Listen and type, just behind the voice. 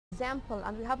example,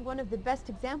 and we have one of the best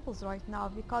examples right now,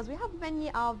 because we have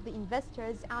many of the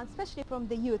investors, and especially from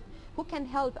the youth, who can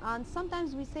help. And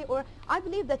sometimes we say, or I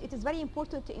believe that it is very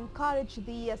important to encourage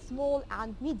the small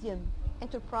and medium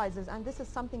enterprises, and this is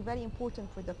something very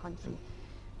important for the country.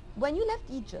 When you left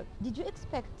Egypt, did you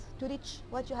expect to reach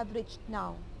what you have reached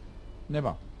now?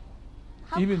 Never.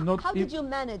 How, Even not how did you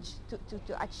manage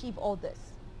to achieve all this?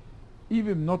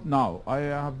 Even not now. I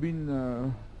have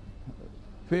been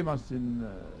famous in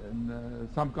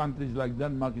some countries like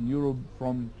Denmark in Europe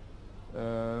from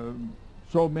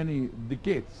so many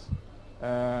decades.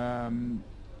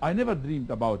 I never dreamed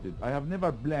about it. I have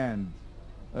never planned.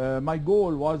 My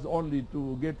goal was only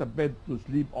to get a bed to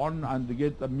sleep on and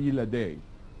get a meal a day.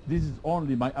 This is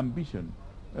only my ambition.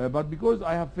 But because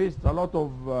I have faced a lot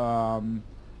of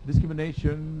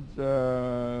discrimination,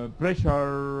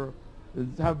 pressure,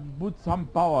 have put some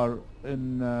power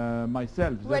in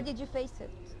myself. Where did you face it?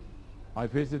 I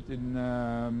faced it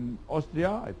in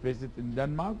Austria, I faced it in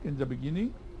Denmark in the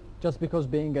beginning. Just because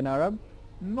being an Arab?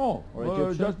 No, Or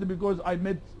Egyptian? just because I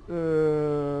met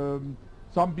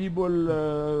some people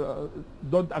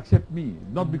don't accept me.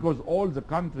 Not because all the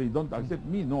country don't accept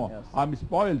me, no. Yes. I'm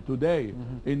spoiled today.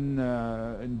 In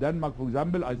Denmark, for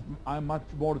example, I'm much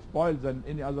more spoiled than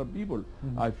any other people.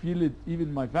 I feel it,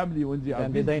 even my family, when they are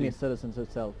And the visiting. Danish citizens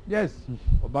itself. Yes,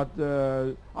 but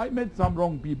I met some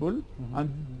wrong people, and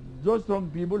those wrong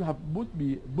people have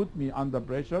put me under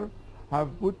pressure, have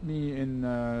put me in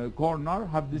corner,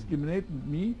 have discriminated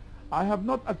me. I have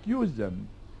not accused them.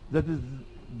 That is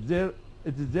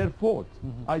it is their fault.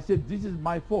 I said this is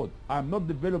my fault. I am not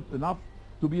developed enough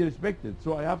to be respected,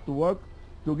 so I have to work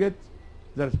to get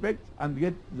the respect and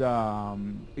get the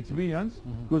experience,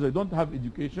 because I don't have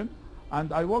education,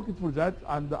 and I worked for that,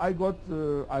 and I got.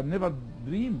 I've never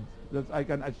dreamed that I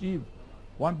can achieve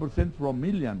 1% from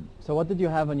million. So what did you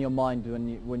have in your mind when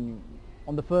you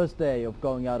on the first day of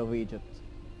going out of Egypt?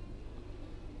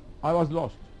 I was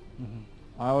lost.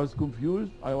 I was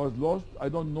confused. I was lost. I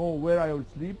don't know where I will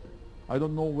sleep. I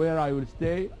don't know where I will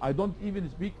stay. I don't even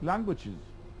speak languages.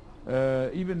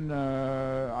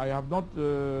 I have not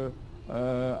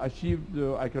achieved.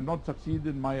 I cannot succeed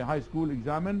in my high school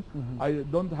examen.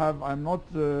 I'm not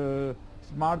a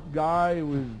smart guy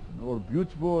or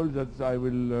beautiful that I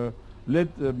will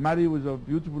marry with a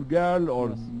beautiful girl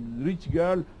or rich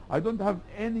girl. I don't have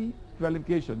any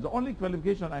qualification. The only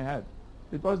qualification I had,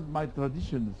 it was my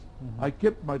traditions. I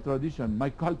kept my tradition, my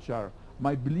culture,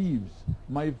 my beliefs,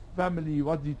 my family,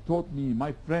 what they taught me,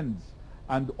 my friends,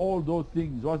 and all those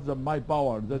things was my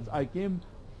power. That I came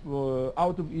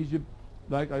out of Egypt,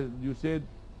 like you said,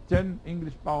 10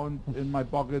 English pounds in my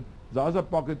pocket. The other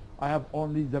pocket, I have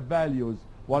only the values,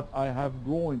 what I have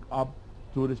growing up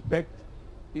to respect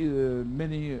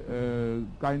many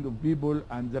kind of people,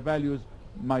 and the values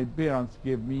my parents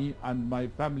gave me and my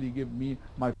family gave me,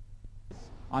 my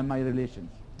and my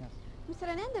relations. Mr.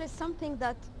 Anan, there is something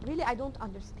that really I don't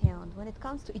understand when it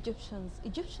comes to Egyptians.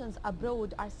 Egyptians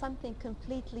abroad are something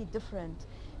completely different.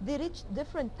 They reach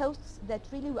different posts that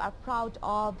really we are proud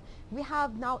of. We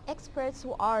have now experts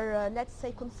who are, let's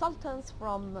say, consultants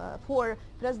for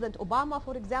President Obama,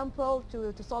 for example,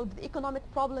 to solve the economic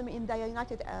problem in the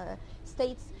United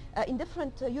States. In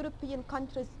different European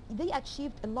countries, they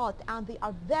achieved a lot, and they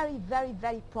are very, very,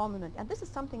 very prominent. And this is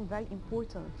something very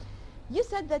important. You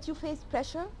said that you face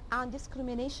pressure and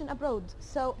discrimination abroad.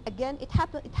 So again, it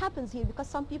happens here, because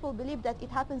some people believe that it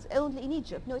happens only in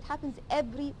Egypt. No, it happens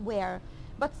everywhere.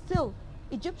 But still,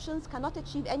 Egyptians cannot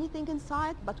achieve anything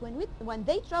inside, but when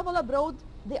they travel abroad,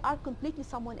 they are completely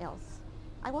someone else.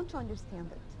 I want to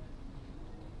understand it.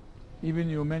 Even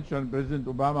you mentioned President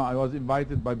Obama. I was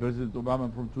invited by President Obama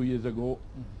from 2 years ago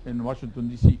in Washington,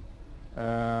 D.C.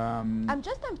 I'm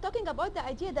talking about the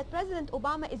idea that President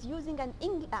Obama is using an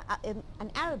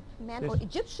Arab man or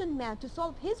Egyptian man to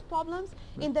solve his problems.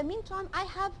 In the meantime, I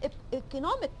have an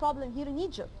economic problem here in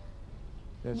Egypt.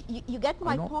 Yes. You get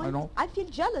my point? I know. I feel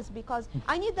jealous because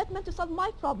I need that man to solve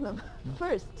my problem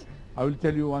first. I will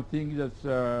tell you one thing that's...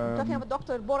 I'm talking about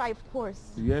Dr. Borai, of course.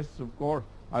 Yes, of course.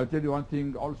 I'll tell you one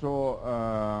thing also,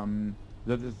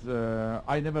 that is,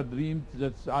 I never dreamed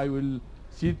that I will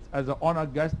sit as an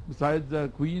honored guest beside the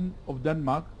Queen of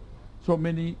Denmark so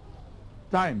many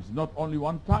times, not only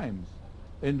one time.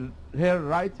 In her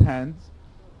right hand,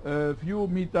 a few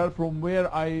meters from where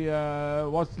I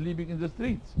was sleeping in the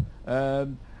streets.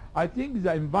 I think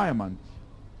the environment,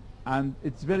 and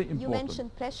it's very important. You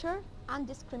mentioned pressure and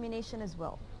discrimination as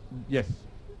well. Yes.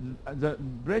 The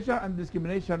pressure and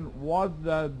discrimination was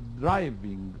the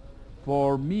driving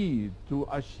for me to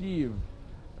achieve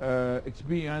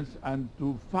experience and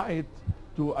to fight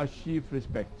to achieve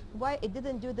respect. Why it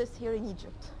didn't do this here in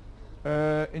Egypt?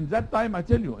 In that time, I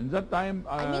tell you, in that time,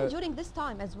 I mean during this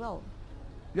time as well.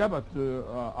 yeah, but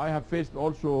I have faced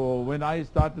also when I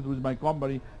started with my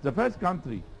company, the first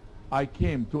country I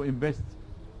came to invest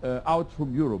out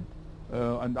from Europe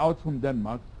and out from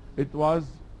Denmark, it was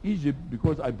Egypt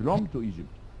because I belong to Egypt.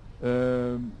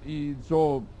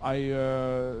 So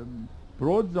I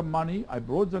brought the money, I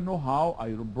brought the know-how, I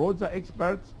brought the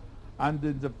experts, and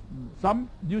in some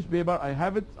newspaper I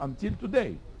have it until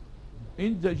today.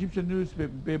 In the Egyptian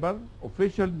newspaper,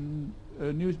 official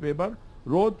newspaper,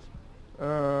 wrote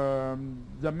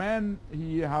the man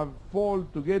he have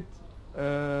failed to get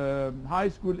high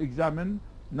school examen.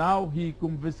 Now he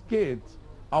confiscates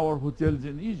our hotels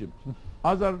in Egypt.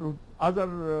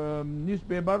 Other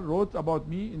newspaper wrote about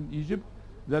me in Egypt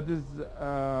that is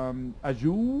a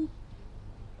Jew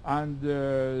and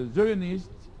Zionist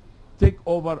take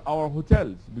over our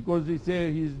hotels because they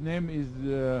say his name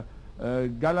is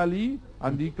Galilee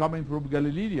and he coming from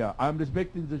Galilee. I'm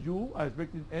respecting the Jew, I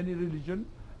respecting any religion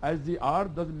as they are,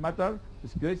 doesn't matter,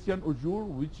 it's Christian or Jew,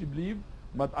 which you believe,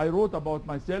 but I wrote about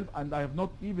myself and I have not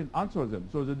even answered them.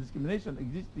 So the discrimination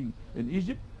existing in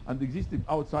Egypt and existing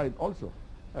outside also.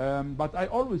 But I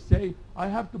always say I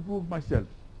have to prove myself.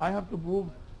 I have to prove,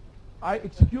 I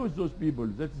excuse those people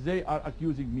that they are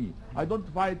accusing me. I don't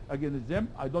fight against them.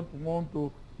 I don't want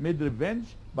to make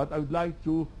revenge, but I would like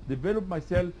to develop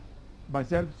myself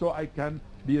so I can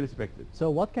be respected.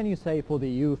 So what can you say for the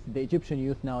youth, the Egyptian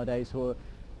youth nowadays, who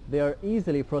they are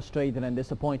easily frustrated and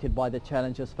disappointed by the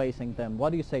challenges facing them? What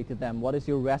do you say to them? What is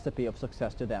your recipe of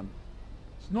success to them?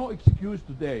 It's no excuse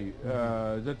today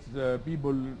that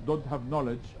people don't have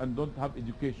knowledge and don't have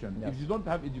education. Yes. If you don't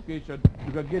have education,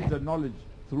 you can get the knowledge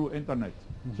through internet.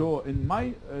 So in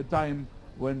my time,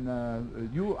 when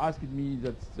you asked me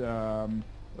that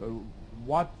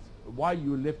why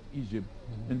you left Egypt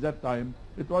in that time,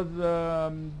 it was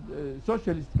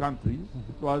socialist countries.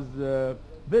 It was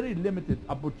very limited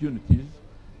opportunities.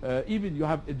 Even you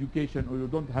have education or you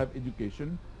don't have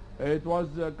education. It was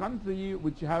a country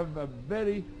which have a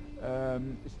very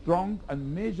strong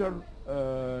and major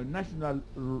national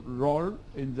role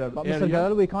in the But area. Mr.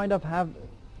 Jalal, we kind of have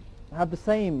the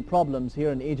same problems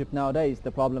here in Egypt nowadays,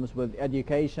 the problems with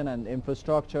education and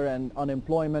infrastructure and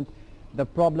unemployment. The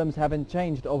problems haven't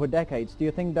changed over decades. Do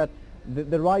you think that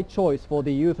the right choice for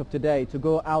the youth of today to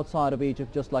go outside of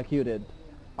Egypt just like you did?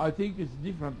 I think it's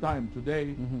different time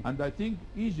today, and I think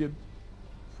Egypt,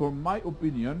 for my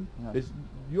opinion, Yes. is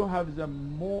you have the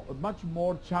much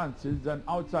more chances than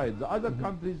outside. The other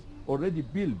countries already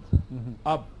build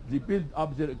up. They build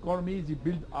up their economy. They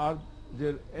build up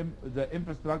the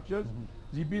infrastructures.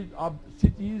 They build up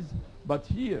cities. But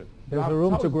here you There's have a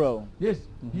room to grow. Yes,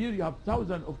 here you have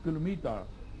thousands of kilometers,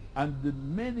 and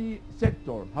many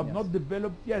sectors have Yes. not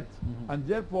developed yet. And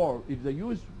therefore, if the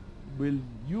youth will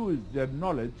use their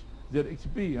knowledge, their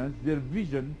experience, their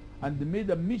vision, and they made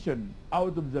a mission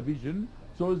out of the vision,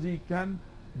 so they can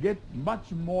get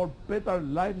much more better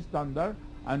life standard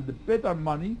and the better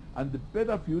money and the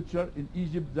better future in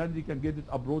Egypt than they can get it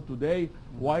abroad today,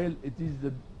 while it is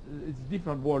it's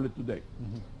different world today.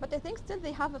 But I think still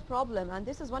they have a problem, and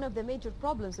this is one of the major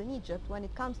problems in Egypt when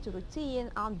it comes to routine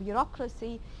and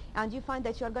bureaucracy. And you find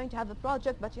that you are going to have a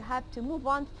project, but you have to move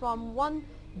on from one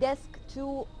desk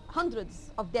to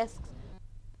hundreds of desks,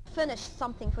 finish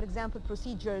something, for example,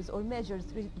 procedures or measures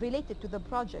related to the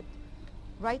project,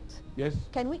 right? Yes.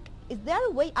 Is there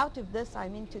a way out of this, I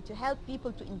mean, to help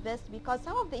people to invest? Because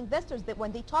some of the investors, that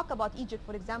when they talk about Egypt,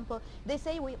 for example, they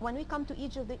say when we come to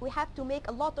Egypt, we have to make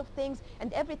a lot of things,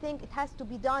 and everything, it has to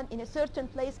be done in a certain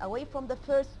place, away from the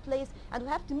first place, and we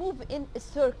have to move in a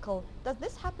circle. Does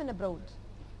this happen abroad?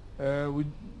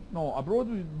 No, abroad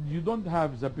you don't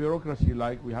have the bureaucracy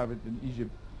like we have it in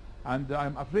Egypt. And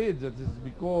I'm afraid that it's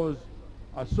because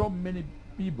so many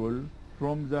people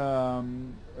from the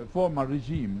former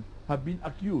regime have been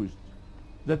accused,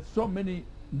 that so many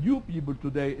new people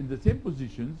today in the same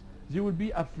positions, they will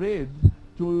be afraid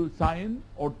to sign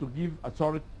or to give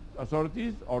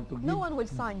authorities or to give... No one will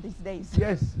sign these days.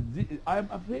 Yes, I'm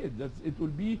afraid that it will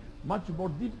be much more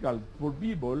difficult for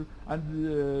people and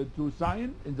to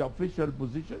sign in the official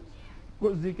positions,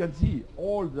 because they can see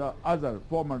all the other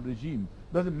former regime,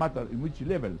 doesn't matter in which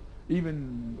level,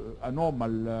 even a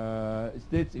normal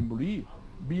state employee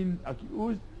being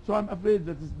accused. So I'm afraid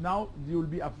that now you will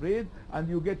be afraid and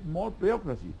you get more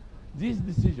bureaucracy. This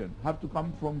decision have to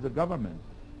come from the government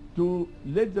to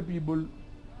let the people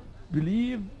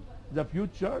believe the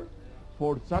future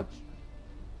for such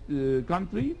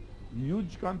country,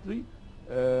 huge country,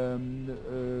 a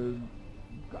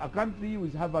country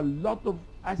which have a lot of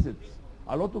assets,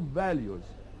 a lot of values.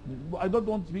 I don't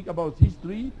want to speak about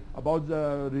history, about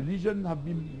the religion, have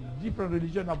been different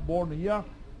religions have born here,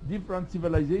 different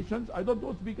civilizations. I don't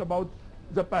want to speak about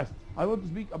the past. I want to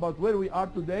speak about where we are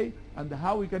today and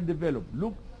how we can develop.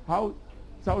 Look how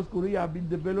South Korea have been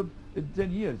developed in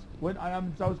 10 years. When I am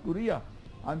in South Korea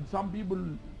and some people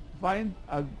find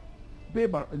a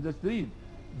paper in the street,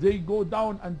 they go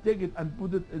down and take it and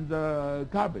put it in the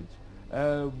garbage.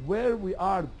 Where we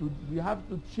are, we have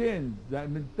to change the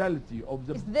mentality of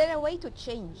the... Is there a way to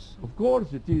change? Of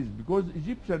course it is, because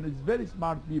Egyptian is very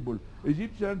smart people.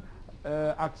 Egyptian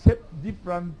accept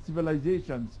different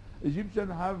civilizations. Egyptian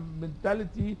have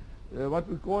mentality, what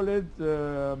we call it,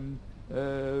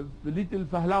 little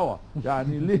fahlawa.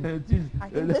 It is, I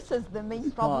think this is the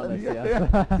main problem.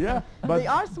 yeah, but they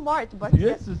are smart, but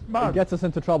yes, smart. It gets us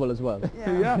into trouble as well.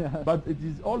 Yeah, but it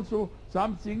is also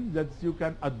something that you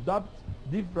can adopt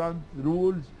different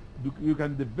rules, you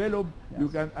can develop, you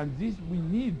can, and this we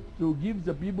need to give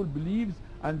the people beliefs,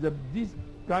 and this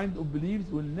kind of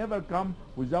beliefs will never come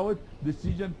without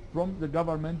decision from the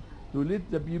government to let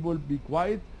the people be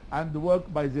quiet and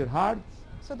work by their hearts.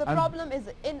 So the problem is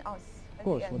in us. Of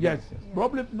course. Yes,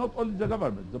 problem not only the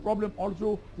government, the problem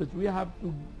also that we have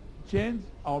to change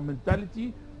our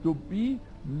mentality to be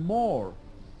more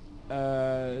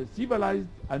civilized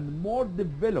and more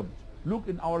developed. Look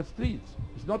in our streets.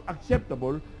 It's not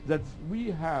acceptable that we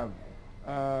have,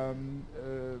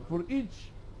 for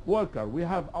each worker we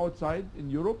have outside in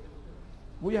Europe,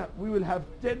 we will have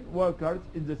 10 workers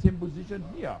in the same position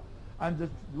here. And the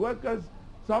workers,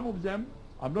 some of them,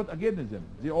 I'm not against them,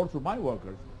 they're also my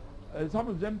workers. Some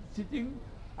of them sitting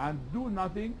and do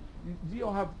nothing.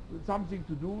 You have something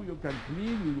to do, you can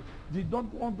clean, they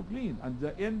don't want to clean. And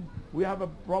the end, we have a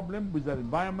problem with the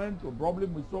environment, a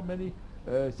problem with so many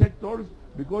sectors,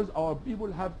 because our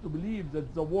people have to believe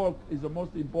that the work is the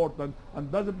most important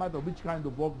and doesn't matter which kind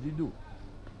of work they do.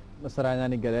 Mr.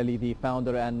 Ainani Gareli, the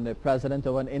founder and president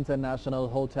of an international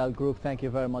hotel group, thank you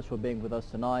very much for being with us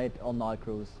tonight on Nile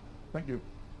Cruise. Thank you.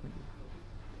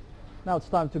 Now it's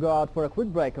time to go out for a quick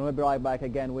break, and we'll be right back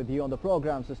again with you on the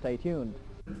program, so stay tuned.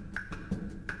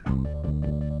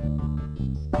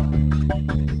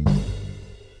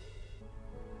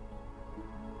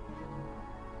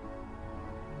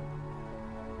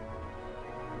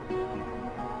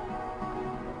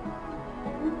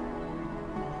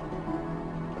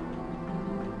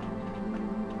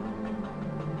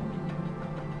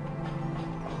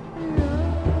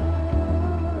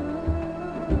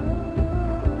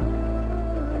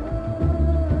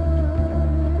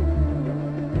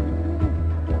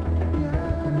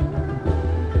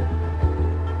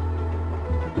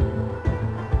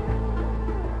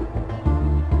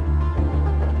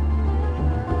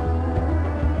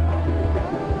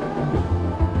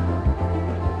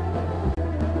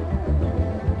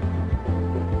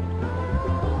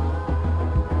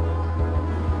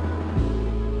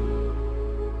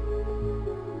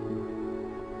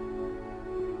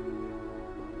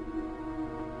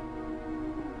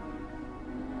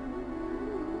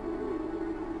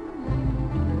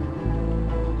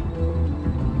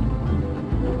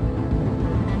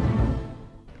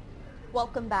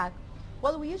 Welcome back.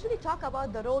 Well, we usually talk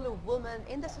about the role of women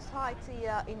in the society,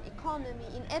 in economy,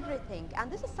 in everything.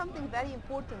 And this is something very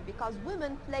important because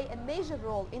women play a major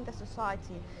role in the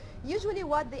society. Usually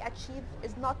what they achieve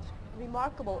is not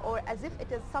remarkable or as if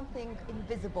it is something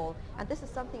invisible. And this is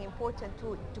something important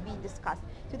to be discussed.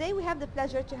 Today we have the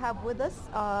pleasure to have with us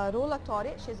Rola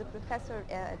Tariq. She's a professor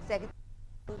executive.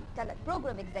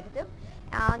 Program executive,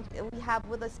 and we have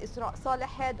with us Isra Saleh,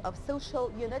 head of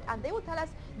social unit, and they will tell us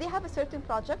they have a certain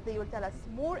project. They will tell us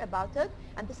more about it,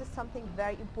 and this is something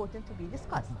very important to be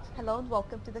discussed. Hello and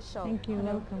welcome to the show. Thank you.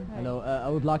 Welcome. Hello. I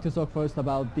would like to talk first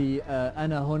about the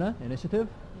Ana Huna initiative.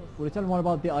 Yes. Will you tell me more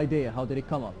about the idea? How did it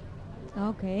come up?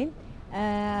 Okay.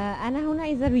 Ana Huna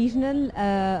is a regional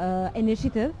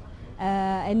initiative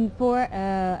in four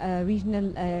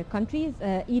regional countries,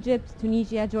 Egypt,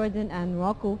 Tunisia, Jordan and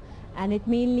Morocco, and it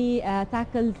mainly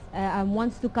tackles and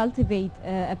wants to cultivate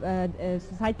a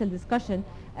societal discussion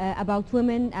about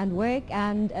women and work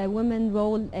and women's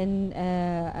role in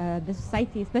the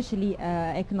society, especially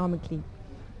economically.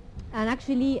 And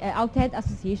actually Outed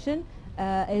Association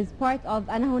is part of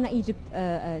Ana Huna Egypt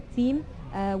team,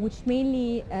 which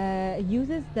mainly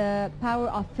uses the power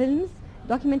of films,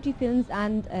 documentary films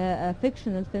and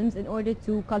fictional films in order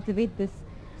to cultivate this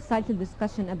societal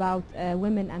discussion about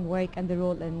women and work and the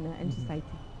role in society.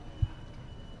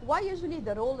 Why usually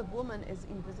the role of women is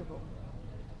invisible?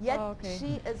 Yet Oh, okay.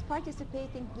 she is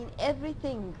participating in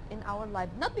everything in our life,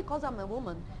 not because I'm a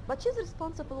woman, but she's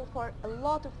responsible for a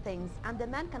lot of things, and the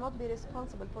man cannot be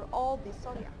responsible for all this.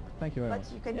 Sorry, Thank you very but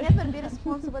much. you can never be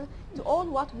responsible to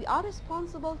all what we are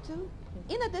responsible to,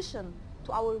 in addition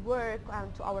to our work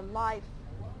and to our life.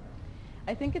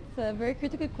 I think it's a very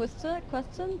critical question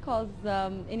because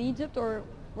in Egypt or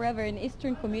wherever in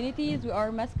Eastern communities, we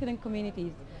are masculine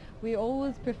communities. We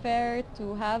always prefer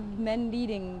to have men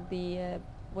leading the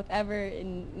whatever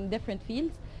in different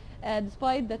fields,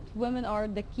 despite that women are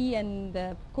the key and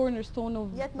the cornerstone of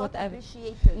Yet not whatever.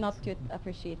 appreciated. Not yet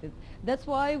appreciated. That's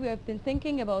why we have been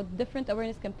thinking about different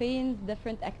awareness campaigns,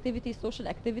 different activities, social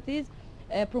activities,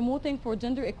 promoting for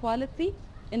gender equality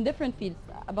in different fields.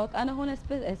 About Anahona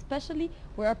especially,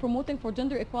 we are promoting for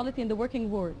gender equality in the working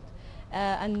world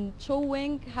and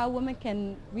showing how women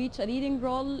can reach a leading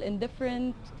role in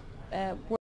different